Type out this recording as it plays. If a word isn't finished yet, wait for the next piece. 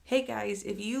Hey guys,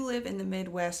 if you live in the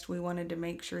Midwest, we wanted to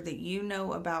make sure that you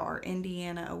know about our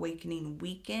Indiana Awakening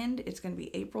weekend. It's going to be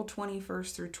April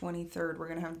 21st through 23rd. We're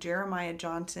going to have Jeremiah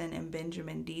Johnson and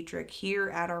Benjamin Dietrich here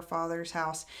at our Father's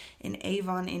house in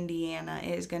Avon, Indiana.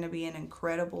 It is going to be an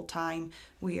incredible time.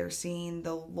 We are seeing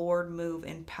the Lord move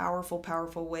in powerful,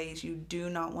 powerful ways. You do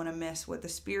not want to miss what the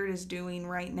Spirit is doing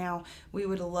right now. We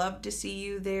would love to see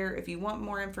you there. If you want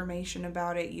more information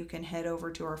about it, you can head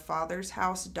over to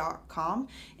ourfathershouse.com.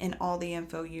 And all the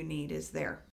info you need is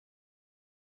there.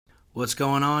 What's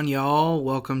going on, y'all?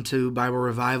 Welcome to Bible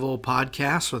Revival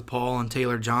Podcast with Paul and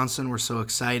Taylor Johnson. We're so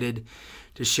excited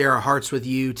to share our hearts with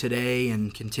you today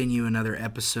and continue another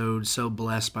episode. So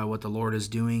blessed by what the Lord is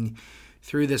doing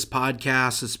through this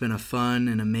podcast. It's been a fun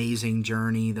and amazing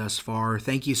journey thus far.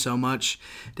 Thank you so much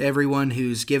to everyone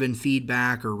who's given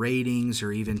feedback or ratings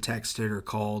or even texted or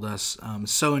called us.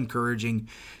 So encouraging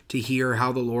to hear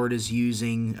how the Lord is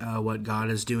using what God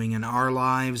is doing in our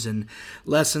lives and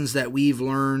lessons that we've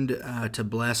learned to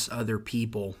bless other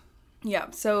people. Yeah,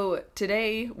 so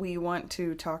today we want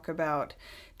to talk about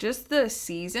just the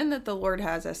season that the Lord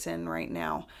has us in right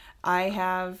now. I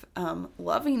have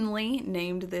lovingly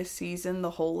named this season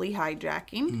the Holy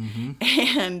Hijacking.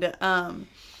 And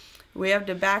we have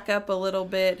to back up a little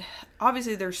bit.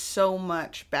 Obviously, there's so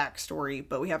much backstory,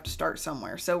 but we have to start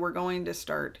somewhere. So we're going to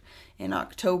start in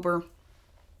October.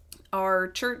 Our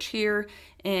church here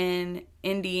in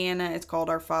Indiana is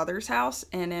called Our Father's House.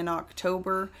 And in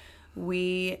October,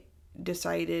 we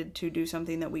decided to do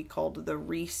something that we called the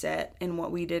reset. And what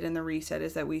we did in the reset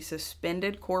is that we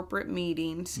suspended corporate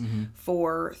meetings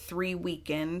for 3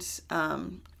 weekends.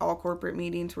 All corporate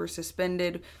meetings were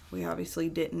suspended. We obviously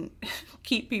didn't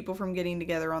keep people from getting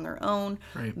together on their own,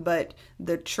 Right. But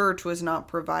the church was not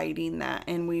providing that.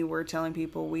 And we were telling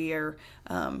people we are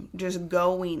just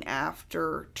going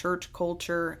after church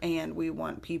culture and we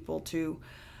want people to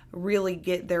really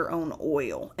get their own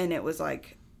oil. And it was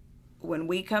like, when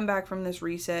we come back from this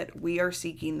reset, we are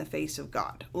seeking the face of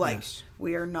God. Yes.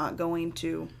 We are not going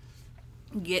to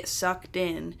get sucked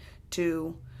in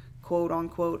to quote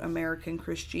unquote American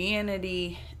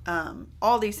Christianity,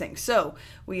 all these things. So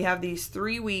we have these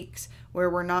 3 weeks where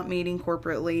we're not meeting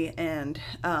corporately and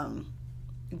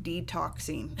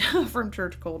detoxing from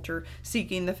church culture,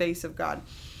 seeking the face of God.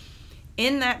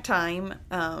 In that time,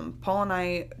 Paul and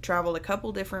I traveled a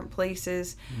couple different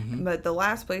places, but the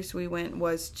last place we went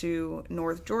was to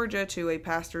North Georgia to a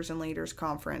pastors and leaders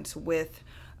conference with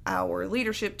our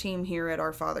leadership team here at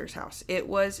Our Father's House. It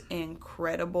was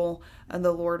incredible, and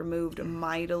the Lord moved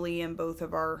mightily in both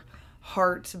of our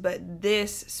hearts, but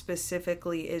this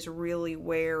specifically is really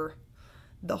where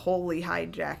the Holy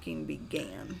Hijacking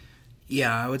began.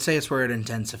 Yeah, I would say it's where it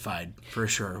intensified, for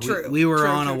sure. True. We were True,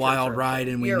 on true, a true, wild true. ride,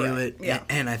 and we You're knew right. it. Yeah.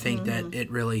 And I think that it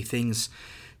really, things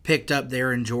picked up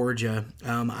there in Georgia.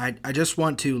 I just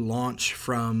want to launch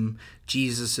from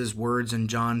Jesus' words in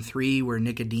John 3, where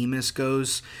Nicodemus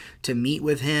goes to meet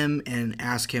with him and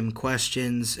ask him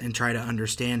questions and try to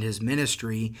understand his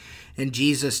ministry. And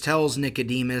Jesus tells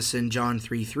Nicodemus in John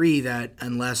 3:3 that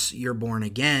unless you're born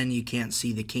again, you can't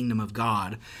see the kingdom of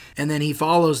God. And then he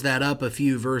follows that up a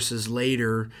few verses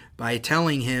later by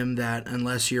telling him that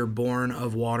unless you're born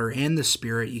of water and the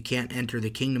Spirit, you can't enter the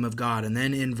kingdom of God. And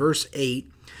then in verse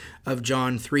 8 of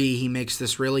John 3, he makes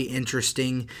this really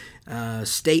interesting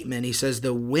statement. He says,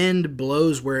 "The wind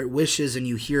blows where it wishes, and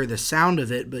you hear the sound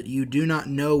of it, but you do not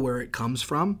know where it comes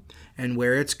from and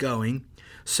where it's going.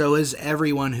 So is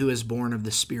everyone who is born of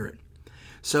the Spirit."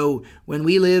 So when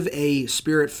we live a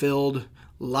Spirit-filled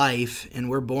life and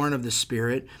we're born of the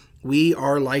Spirit, we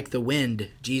are like the wind.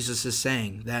 Jesus is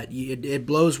saying that it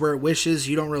blows where it wishes.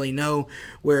 You don't really know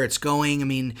where it's going. I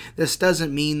mean, this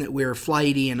doesn't mean that we're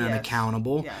flighty and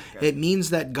unaccountable. Yeah, it means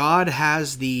that God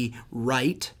has the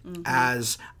right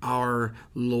as our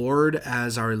Lord,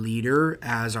 as our leader,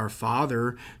 as our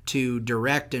Father, to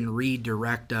direct and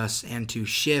redirect us and to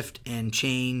shift and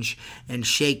change and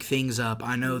shake things up.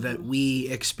 I know that we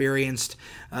experienced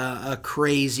a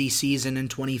crazy season in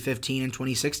 2015 and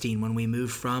 2016 when we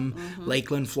moved from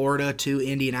Lakeland, Florida to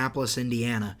Indianapolis,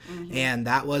 Indiana. And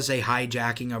that was a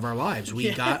hijacking of our lives.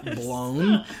 We got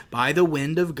blown by the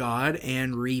wind of God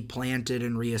and replanted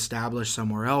and reestablished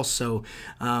somewhere else. So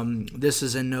this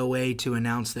is in no way to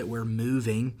announce that we're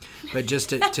moving, but just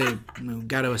to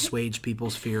got to assuage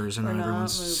people's fears. And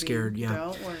everyone's scared. Yeah.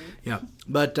 Don't worry. Yeah.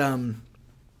 But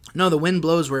no, the wind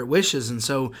blows where it wishes. And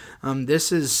so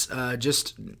this is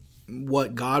just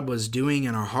what God was doing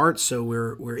in our hearts. So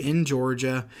we're in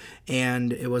Georgia,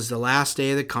 and it was the last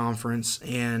day of the conference,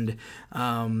 and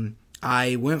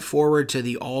I went forward to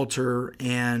the altar,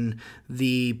 and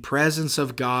the presence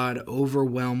of God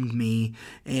overwhelmed me,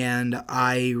 and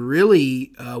I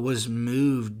really was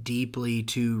moved deeply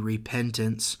to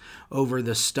repentance over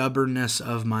the stubbornness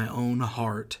of my own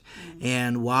heart.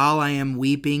 And while I am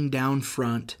weeping down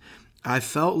front, I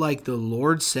felt like the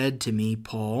Lord said to me,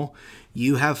 Paul,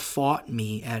 you have fought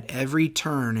me at every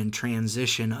turn and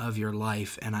transition of your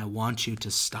life, and I want you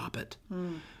to stop it.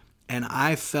 And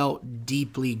I felt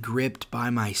deeply gripped by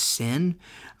my sin.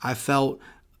 I felt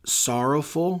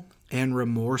sorrowful and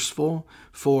remorseful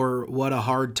for what a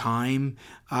hard time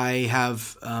I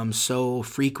have so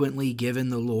frequently given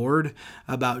the Lord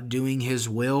about doing His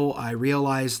will. I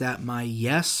realized that my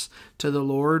yes to the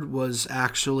Lord was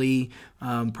actually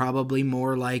probably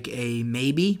more like a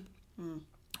maybe.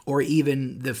 Or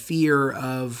even the fear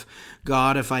of,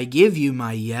 God, if I give you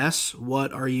my yes,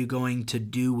 what are you going to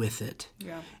do with it?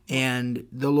 Yeah. And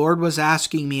the Lord was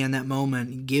asking me in that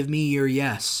moment, give me your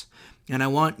yes. And I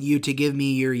want you to give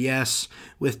me your yes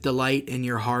with delight in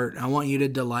your heart. I want you to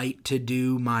delight to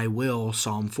do my will,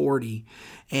 Psalm 40.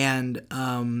 And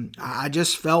I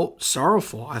just felt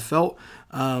sorrowful. I felt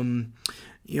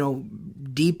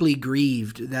deeply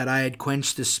grieved that I had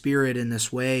quenched the Spirit in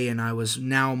this way, and I was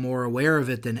now more aware of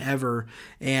it than ever.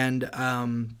 And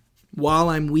while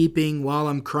I'm weeping, while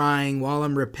I'm crying, while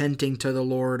I'm repenting to the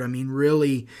Lord,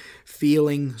 really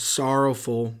feeling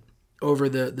sorrowful over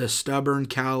the stubborn,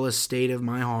 callous state of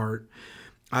my heart,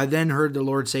 I then heard the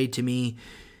Lord say to me,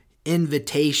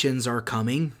 invitations are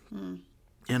coming,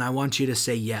 and I want you to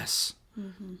say yes.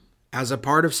 Mm-hmm. As a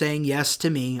part of saying yes to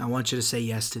me, I want you to say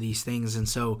yes to these things. And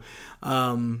so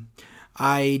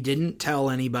I didn't tell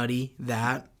anybody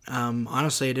that.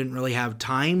 Honestly, I didn't really have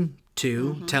time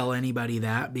to tell anybody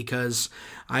that, because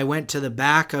I went to the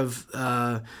back of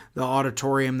the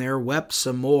auditorium there, wept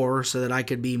some more so that I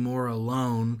could be more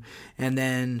alone. And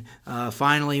then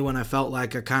finally, when I felt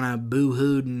like I kind of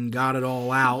boo-hooed and got it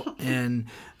all out and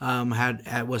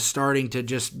was starting to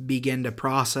just begin to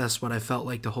process what I felt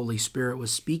like the Holy Spirit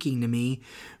was speaking to me,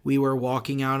 we were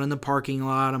walking out in the parking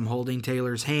lot. I'm holding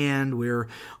Taylor's hand. We're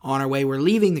on our way. We're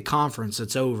leaving the conference.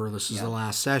 It's over. This is the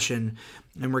last session.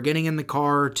 And we're getting in the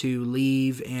car to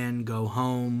leave and go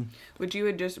home. Which you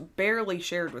had just barely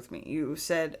shared with me. You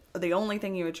said the only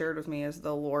thing you had shared with me is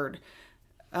the Lord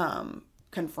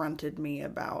confronted me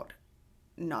about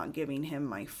not giving Him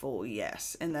my full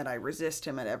yes, and that I resist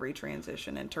Him at every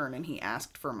transition and turn, and He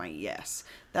asked for my yes.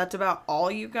 That's about all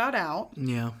you got out.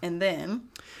 Yeah. And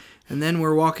then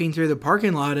we're walking through the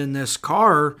parking lot, and this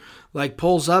car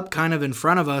pulls up kind of in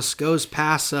front of us, goes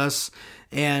past us,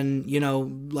 and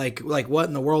like what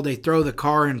in the world? They throw the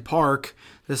car in park.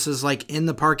 This is in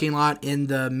the parking lot, in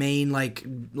the main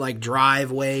like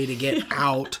driveway to get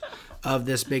out of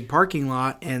this big parking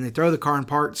lot, and they throw the car in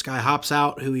park. This guy hops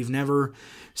out, who we've never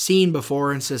seen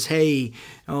before, and says, hey,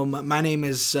 my name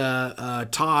is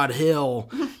Todd Hill,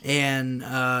 and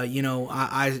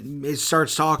it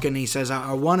starts talking. He says,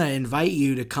 I want to invite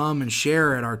you to come and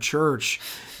share at our church.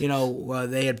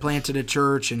 They had planted a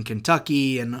church in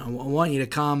Kentucky, and I want you to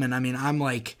come. And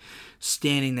I'm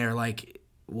standing there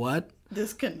what?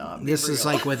 This cannot be This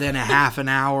real. is within a half an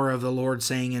hour of the Lord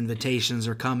saying invitations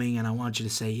are coming, and I want you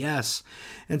to say yes.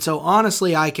 And so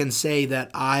honestly, I can say that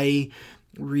I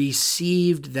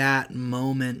received that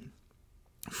moment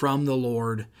from the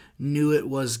Lord, knew it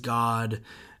was God,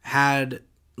 had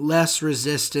less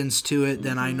resistance to it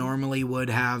than I normally would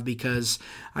have, because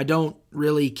I don't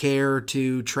really care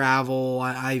to travel.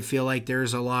 I feel like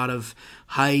there's a lot of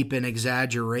hype and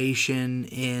exaggeration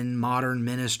in modern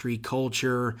ministry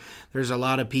culture. There's a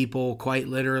lot of people, quite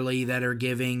literally, that are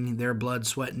giving their blood,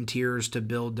 sweat, and tears to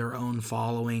build their own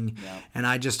following. Yep. And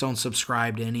I just don't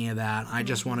subscribe to any of that. I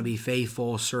just want to be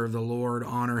faithful, serve the Lord,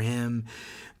 honor Him.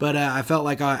 But I felt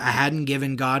like I hadn't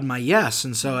given God my yes.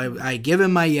 And so I give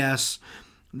Him my yes.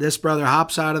 This brother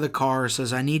hops out of the car,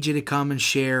 says, I need you to come and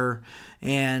share.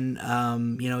 And,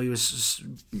 he was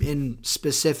in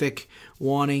specific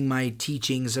wanting my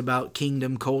teachings about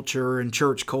kingdom culture and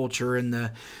church culture and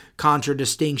the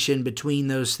contradistinction between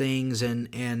those things,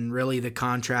 and really the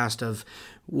contrast of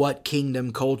what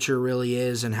kingdom culture really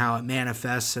is and how it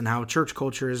manifests, and how church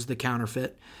culture is the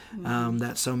counterfeit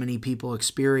that so many people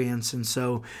experience. And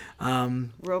so,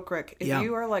 real quick, if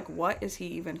you are like, what is he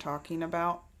even talking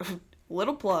about?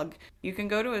 Little plug. You can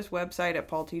go to his website at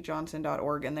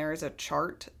paultjohnson.org, and there is a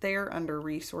chart there under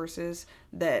resources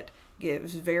that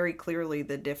gives very clearly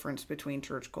the difference between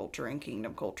church culture and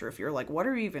kingdom culture. If you're like, what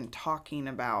are you even talking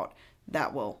about?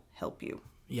 That will help you.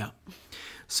 Yeah.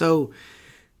 So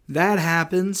that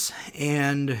happens,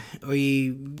 and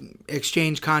we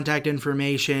exchange contact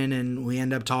information, and we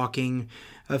end up talking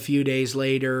a few days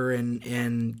later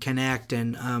and connect,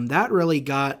 and that really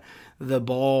got the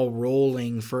ball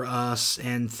rolling for us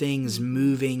and things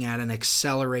moving at an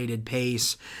accelerated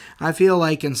pace. I feel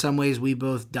like in some ways we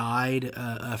both died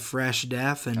a fresh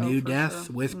death, a new death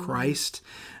with Christ.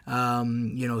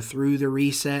 Through the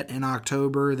reset in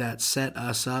October that set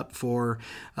us up for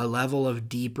a level of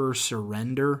deeper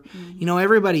surrender.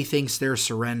 Everybody thinks they're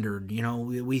surrendered.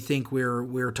 We think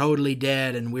we're totally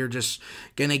dead and we're just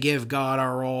going to give God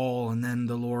our all. And then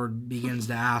the Lord begins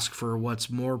to ask for what's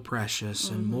more precious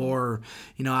and more,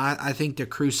 I think the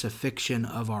crucifixion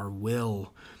of our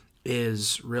will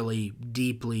is really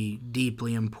deeply,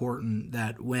 deeply important,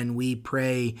 that when we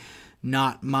pray,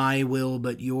 not my will,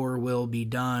 but your will be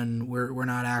done, we're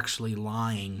not actually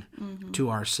lying to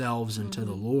ourselves and to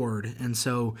the Lord. And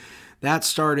so that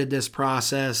started this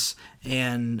process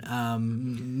and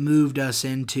moved us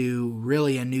into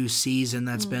really a new season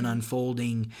that's been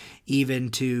unfolding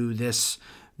even to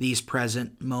these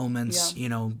present moments,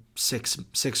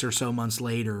 6 or so months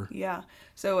later. Yeah.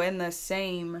 So in the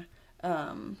same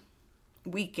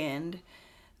weekend,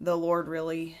 the Lord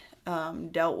really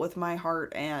dealt with my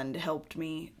heart and helped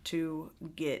me to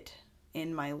get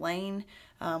in my lane.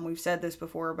 We've said this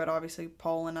before, but obviously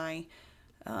Paul and I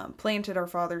planted our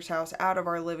Father's house out of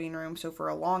our living room. So for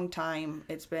a long time,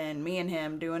 it's been me and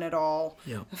him doing it all,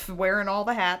 wearing all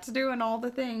the hats, doing all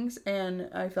the things. And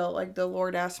I felt like the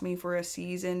Lord asked me for a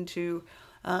season to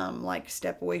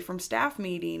step away from staff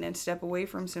meeting and step away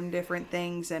from some different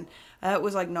things. And it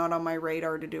was not on my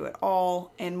radar to do it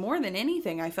all. And more than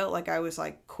anything, I felt like I was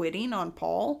quitting on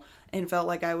Paul and felt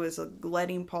like I was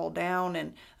letting Paul down.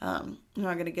 And I'm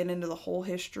not going to get into the whole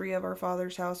history of our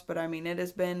Father's house, but I mean,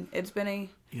 it's been a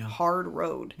hard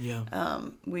road. Yeah.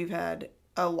 We've had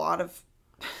a lot of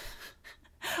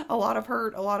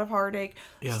hurt, a lot of heartache.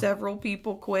 Yeah. Several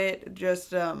people quit.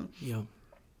 Just I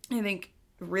think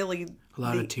really a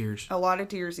lot of tears. A lot of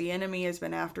tears. The enemy has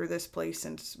been after this place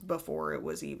since before it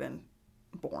was even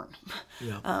born.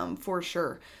 Yeah. For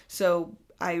sure. So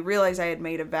I realized I had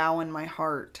made a vow in my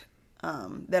heart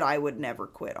that I would never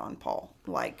quit on Paul,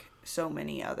 like so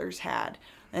many others had.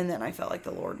 And then I felt like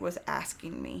the Lord was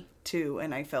asking me to,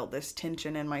 and I felt this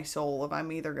tension in my soul of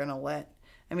I'm either going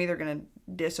to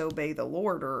disobey the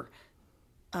Lord or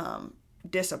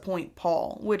disappoint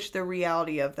Paul, which the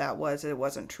reality of that was it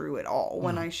wasn't true at all.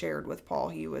 When I shared with Paul,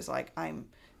 he was like, I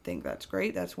think that's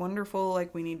great, that's wonderful,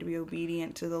 we need to be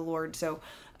obedient to the Lord. So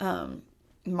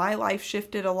my life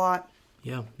shifted a lot.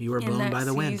 Yeah, you were blown by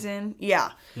the wind.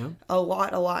 Yeah, a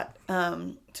lot.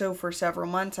 So for several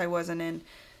months I wasn't in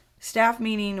staff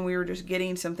meeting. We were just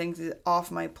getting some things off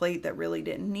my plate that really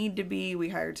didn't need to be. We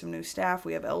hired some new staff.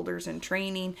 We have elders in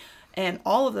training. And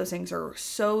all of those things are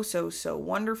so, so, so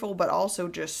wonderful, but also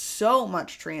just so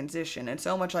much transition and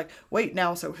so much wait,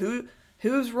 now, so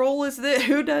whose role is this?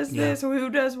 Who does this? Who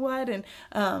does what?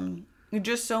 And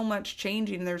just so much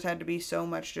changing. There's had to be so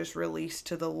much just released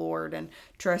to the Lord and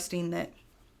trusting that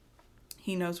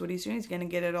he knows what he's doing. He's going to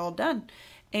get it all done.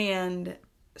 And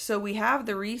so we have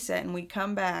the reset and we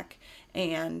come back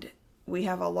and we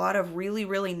have a lot of really,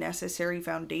 really necessary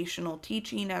foundational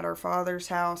teaching at our Father's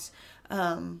house.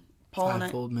 Paul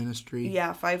Fivefold ministry.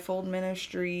 Yeah, fivefold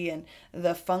ministry and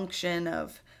the function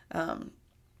of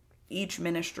each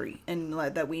ministry, and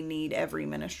that we need every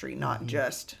ministry, not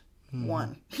just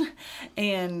one.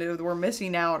 And we're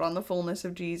missing out on the fullness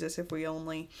of Jesus if we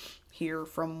only hear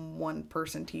from one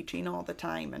person teaching all the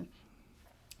time. And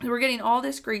we're getting all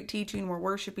this great teaching, we're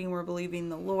worshiping, we're believing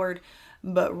the Lord,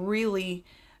 but really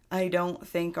I don't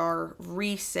think our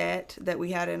reset that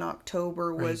we had in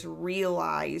October was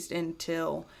realized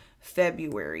until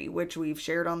February, which we've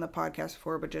shared on the podcast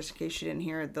before, but just in case you didn't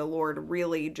hear it, the Lord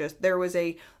really there was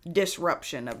a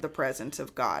disruption of the presence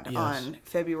of God on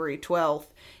February 12th.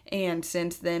 And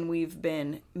since then we've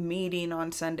been meeting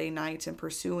on Sunday nights and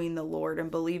pursuing the Lord and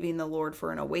believing the Lord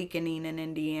for an awakening in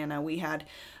Indiana. We had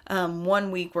 1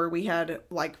 week where we had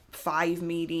 5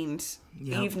 meetings,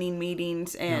 evening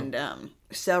meetings, and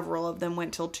several of them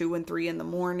went till 2 and 3 in the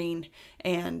morning.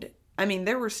 And I mean,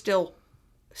 there were still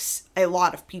a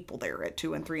lot of people there at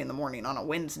 2 and 3 in the morning on a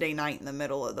Wednesday night in the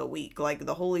middle of the week.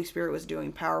 The Holy Spirit was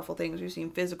doing powerful things. We've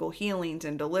seen physical healings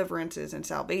and deliverances and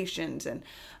salvations and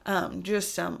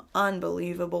just some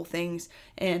unbelievable things.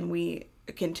 And we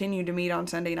continue to meet on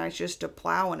Sunday nights just to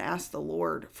plow and ask the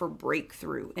Lord for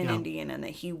breakthrough in Indiana, and that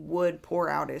he would pour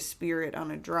out his Spirit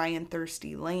on a dry and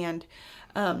thirsty land.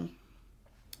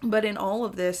 But in all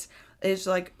of this, it's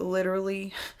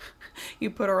literally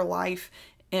you put our life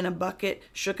in a bucket,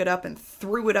 shook it up, and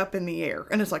threw it up in the air.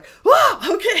 And it's like, wow,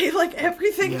 okay, like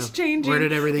everything's changing. Where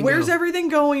did everything Where's go? everything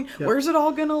going? Yep. Where's it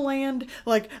all going to land?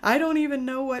 Like, I don't even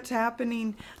know what's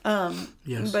happening.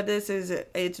 Yes. But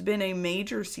it's been a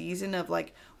major season of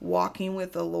like walking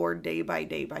with the Lord day by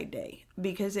day by day,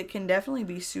 because it can definitely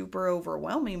be super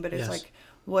overwhelming, but it's like,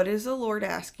 what is the Lord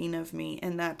asking of me?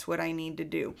 And that's what I need to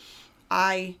do.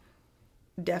 I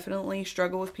definitely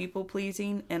struggle with people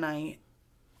pleasing, and I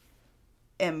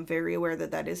am very aware that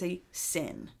that is a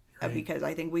sin. Right. Because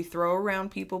I think we throw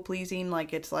around people pleasing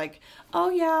like it's like,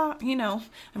 oh yeah,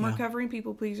 I'm a recovering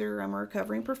people pleaser, I'm a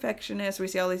recovering perfectionist. We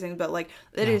see all these things, but like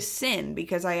it is sin,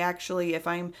 because I actually, if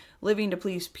I'm living to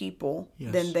please people,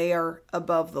 then they are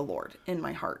above the Lord in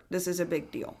my heart. This is a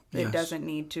big deal. It doesn't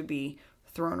need to be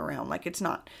thrown around like it's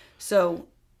not. So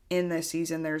in this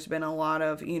season, there's been a lot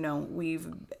of, we've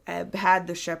had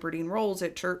the shepherding roles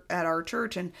at our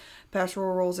church, and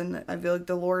pastoral roles, and I feel like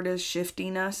the Lord is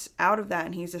shifting us out of that,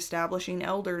 and He's establishing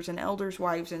elders and elders'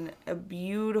 wives and a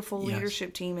beautiful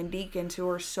leadership team and deacons who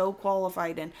are so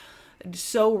qualified and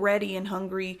so ready and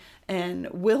hungry and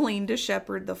willing to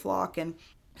shepherd the flock. And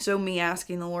so me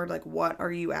asking the Lord, like, what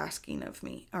are you asking of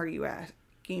me? Are you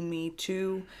asking me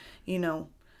to,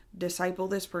 disciple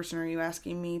this person? Are you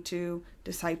asking me to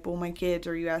disciple my kids?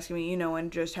 Are you asking me, and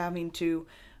just having to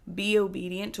be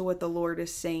obedient to what the Lord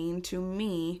is saying to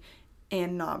me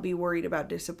and not be worried about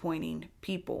disappointing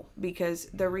people. Because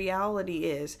the reality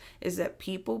is that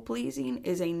people pleasing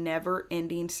is a never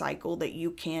ending cycle that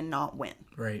you cannot win.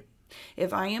 Right.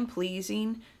 If I am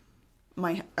pleasing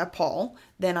Paul,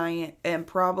 then I am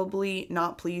probably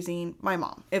not pleasing my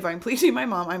mom. If I'm pleasing my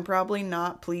mom, I'm probably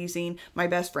not pleasing my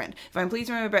best friend. If I'm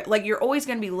pleasing my best, like, you're always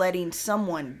going to be letting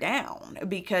someone down,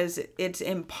 because it's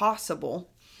impossible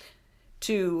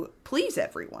to please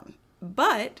everyone.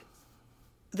 But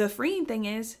the freeing thing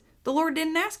is, the Lord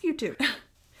didn't ask you to.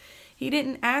 He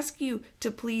didn't ask you to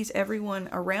please everyone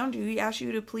around you. He asked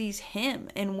you to please Him.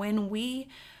 And when we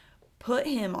put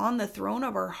Him on the throne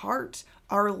of our hearts,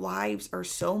 our lives are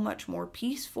so much more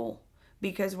peaceful,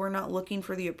 because we're not looking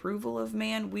for the approval of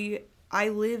man. I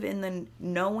live in the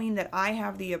knowing that I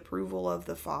have the approval of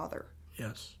the Father.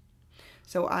 Yes.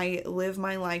 So I live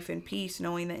my life in peace,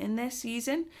 knowing that in this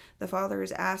season, the Father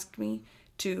has asked me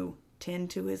to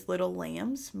tend to His little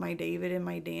lambs, my David and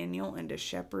my Daniel, and to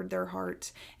shepherd their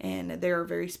hearts. And there are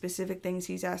very specific things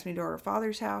He's asked me to do at our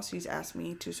Father's house. He's asked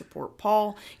me to support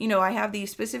Paul. I have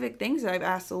these specific things that I've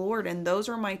asked the Lord, and those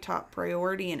are my top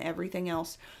priority, and everything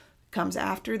else comes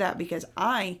after that, because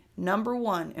I, number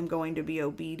one, am going to be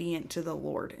obedient to the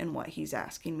Lord and what He's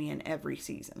asking me in every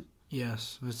season.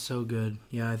 Yes, that's so good.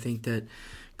 Yeah, I think that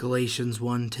Galatians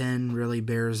 1:10 really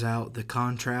bears out the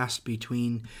contrast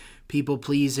between people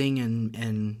pleasing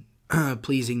and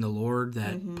pleasing the Lord,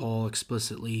 that Paul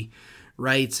explicitly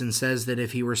writes and says that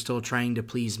if he were still trying to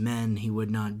please men, he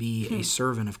would not be a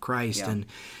servant of Christ. Yeah. And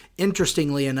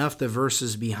interestingly enough, the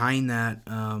verses behind that,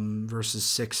 verses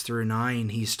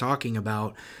 6-9, he's talking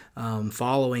about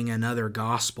following another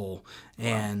gospel. Wow.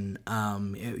 And,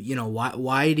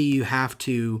 why do you have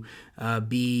to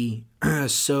be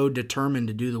so determined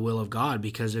to do the will of God?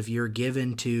 Because if you're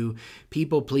given to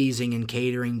people pleasing and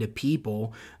catering to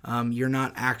people, you're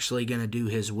not actually going to do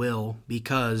His will.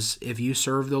 Because if you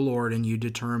serve the Lord and you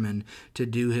determine to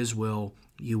do His will,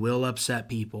 you will upset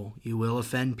people. You will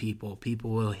offend people. People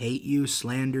will hate you,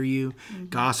 slander you,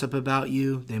 gossip about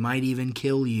you. They might even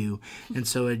kill you. And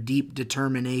so a deep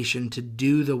determination to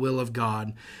do the will of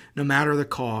God, no matter the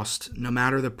cost, no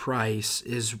matter the price,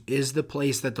 is the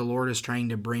place that the Lord is trying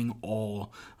to bring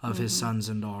all of His sons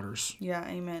and daughters. Yeah,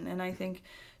 amen. And I think,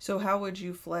 so how would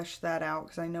you flesh that out?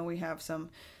 Because I know we have some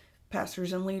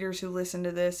pastors and leaders who listen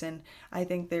to this, and I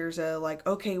think there's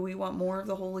okay, we want more of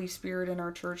the Holy Spirit in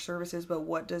our church services, but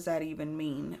what does that even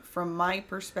mean? From my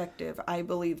perspective, I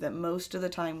believe that most of the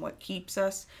time what keeps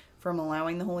us from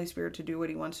allowing the Holy Spirit to do what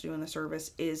He wants to do in the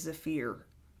service is the fear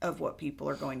of what people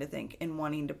are going to think and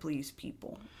wanting to please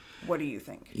people. What do you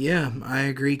think? Yeah, I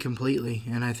agree completely.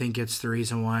 And I think it's the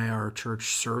reason why our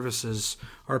church services,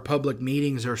 our public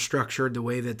meetings are structured the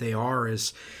way that they are,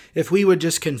 is if we would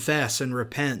just confess and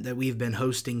repent that we've been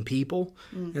hosting people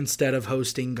instead of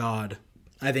hosting God,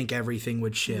 I think everything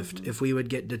would shift. If we would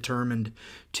get determined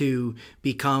to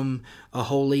become a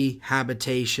holy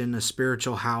habitation, a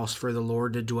spiritual house for the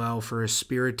Lord to dwell, for His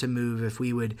Spirit to move, if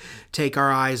we would take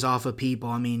our eyes off of people.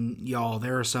 I mean, y'all,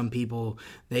 there are some people,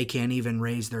 they can't even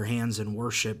raise their hands in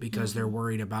worship because they're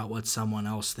worried about what someone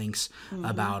else thinks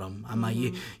about them. I'm like,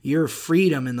 your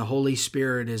freedom in the Holy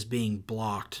Spirit is being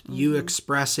blocked. You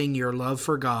expressing your love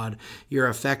for God, your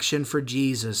affection for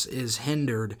Jesus is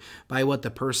hindered by what the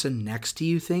person next to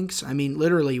you thinks. I mean,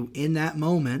 literally in that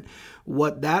moment,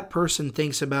 what that person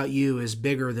thinks about you is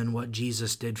bigger than what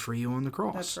Jesus did for you on the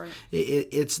cross. That's right.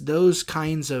 It's those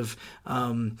kinds of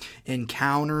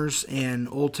encounters and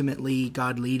ultimately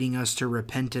God leading us to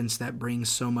repentance that brings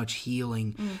so much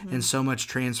healing and so much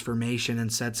transformation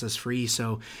and sets us free.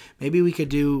 So maybe we could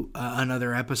do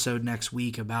another episode next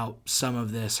week about some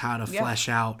of this, how to flesh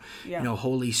out,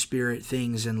 Holy Spirit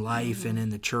things in life and in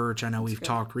the church. I know we've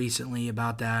talked recently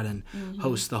about that and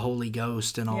host the Holy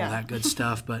Ghost and all that good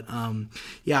stuff. But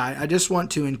I just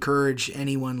want to encourage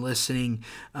anyone listening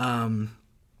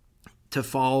to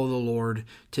follow the Lord,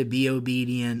 to be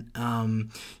obedient.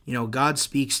 God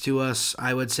speaks to us,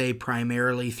 I would say,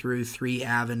 primarily through 3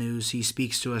 avenues. He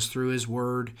speaks to us through His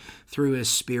Word, through His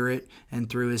Spirit, and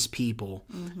through His people.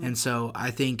 And so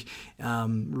I think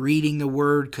reading the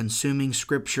Word, consuming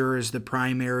Scripture is the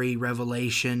primary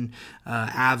revelation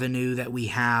avenue that we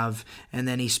have. And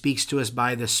then He speaks to us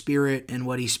by the Spirit, and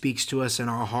what He speaks to us in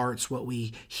our hearts, what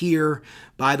we hear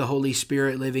by the Holy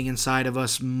Spirit living inside of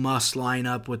us must line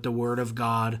up with the Word of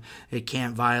God. It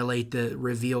can't violate the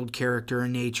revealed character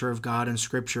and nature of God in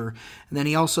Scripture. And then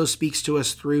He also speaks to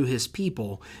us through His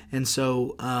people. And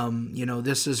so,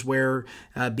 this is where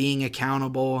being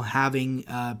accountable, having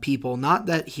people not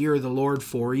that hear the Lord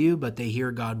for you, but they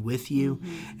hear God with you,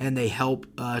 and they help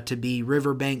to be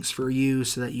riverbanks for you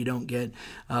so that you don't get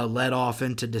led off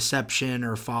into deception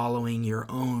or following your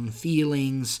own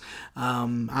feelings.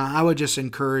 I would just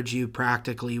encourage you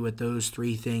practically with those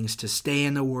 3 things to stay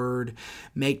in the Word,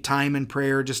 make time in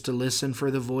prayer just to listen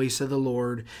for the voice of the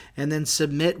Lord, and then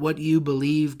submit what you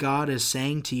believe God is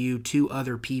saying to you to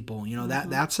other people.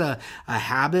 That's a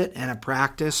habit and a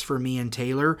practice for me and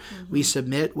Taylor. We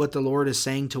submit what the Lord is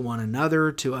saying to one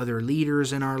another, to other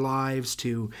leaders in our lives,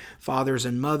 to fathers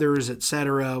and mothers,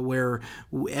 etc., where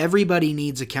everybody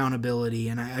needs accountability.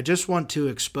 And I just want to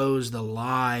expose the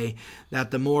lie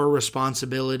that the more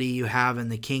responsibility you have in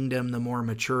the kingdom, the more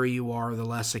mature you are, the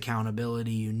less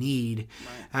accountability you need.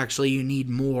 Right. Actually, you need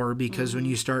more, because when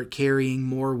you start carrying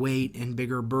more weight and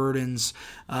bigger burdens,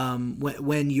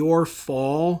 when your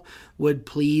fall would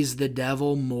please the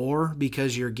devil more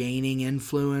because you're gaining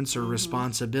influence or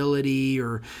responsibility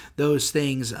or those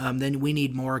things, then we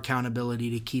need more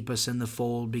accountability to keep us in the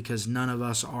fold, because none of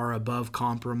us are above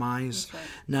compromise. Right.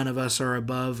 None of us are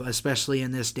above, especially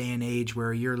in this day and age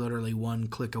where you're literally one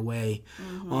click away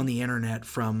on the internet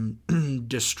from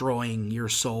destroying your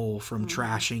soul, from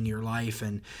trashing your life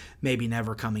and maybe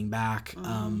never coming back.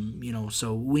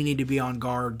 So we need to be on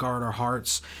guard our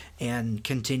hearts, and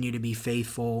continue to be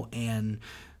faithful and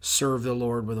serve the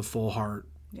Lord with a full heart.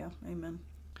 Yeah, amen.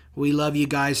 We love you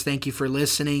guys. Thank you for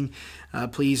listening.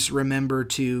 Please remember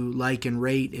to like and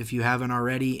rate if you haven't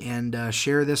already, and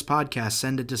share this podcast.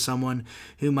 Send it to someone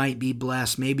who might be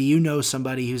blessed. Maybe you know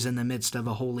somebody who's in the midst of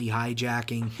a holy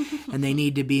hijacking and they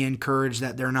need to be encouraged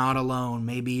that they're not alone.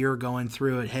 Maybe you're going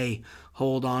through it. Hey,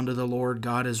 hold on to the Lord.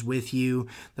 God is with you.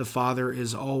 The Father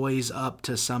is always up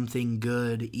to something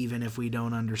good, even if we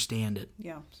don't understand it.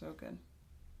 Yeah, so good.